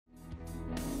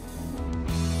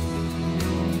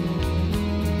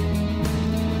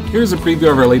Here's a preview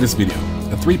of our latest video,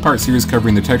 a 3-part series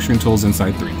covering the texturing tools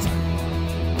inside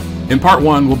 3DESIGN. In part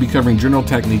 1, we'll be covering general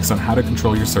techniques on how to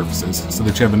control your surfaces so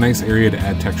that you have a nice area to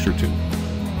add texture to.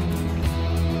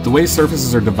 The way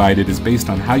surfaces are divided is based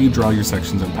on how you draw your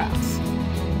sections and paths.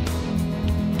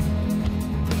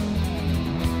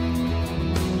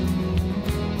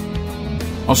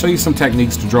 I'll show you some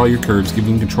techniques to draw your curves,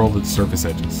 giving you control of the surface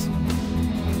edges.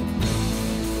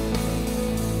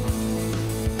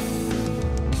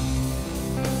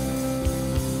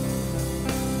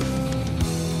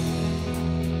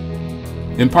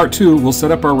 In part 2, we'll set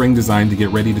up our ring design to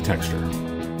get ready to texture.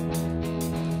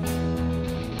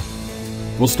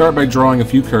 We'll start by drawing a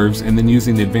few curves and then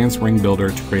using the advanced ring builder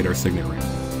to create our signet ring.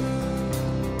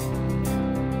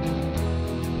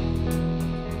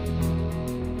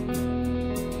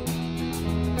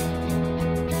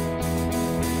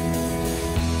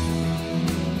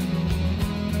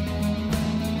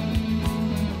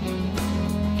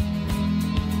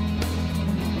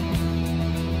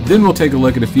 Then we'll take a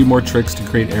look at a few more tricks to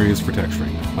create areas for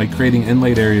texturing, like creating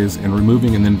inlaid areas and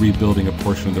removing and then rebuilding a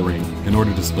portion of the ring in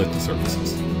order to split the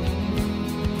surfaces.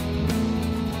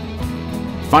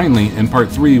 Finally, in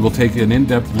part 3, we'll take an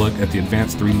in-depth look at the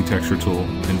advanced 3D texture tool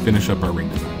and finish up our ring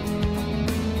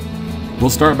design. We'll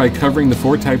start by covering the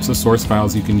 4 types of source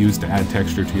files you can use to add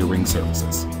texture to your ring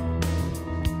surfaces.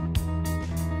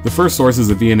 The first source is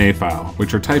a VNA file,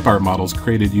 which are type art models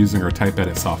created using our type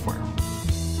edit software.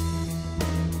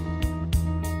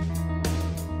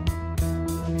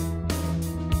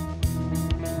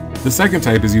 The second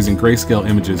type is using grayscale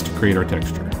images to create our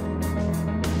texture.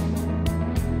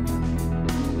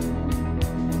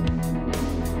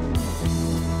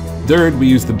 Third, we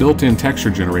use the built-in texture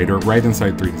generator right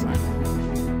inside 3DESIGN.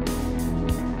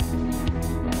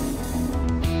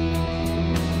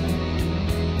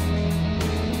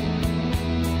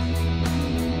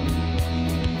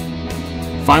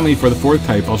 Finally, for the fourth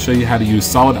type, I'll show you how to use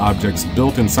solid objects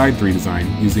built inside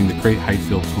 3DESIGN using the Create Height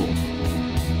Fill tool.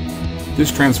 This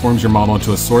transforms your model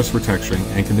into a source for texturing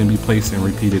and can then be placed and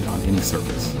repeated on any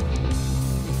surface.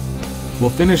 We'll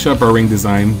finish up our ring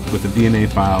design with a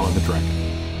VNA file of the dragon.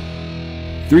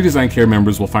 3DESIGN Care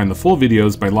members will find the full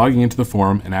videos by logging into the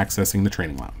forum and accessing the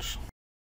training lounge.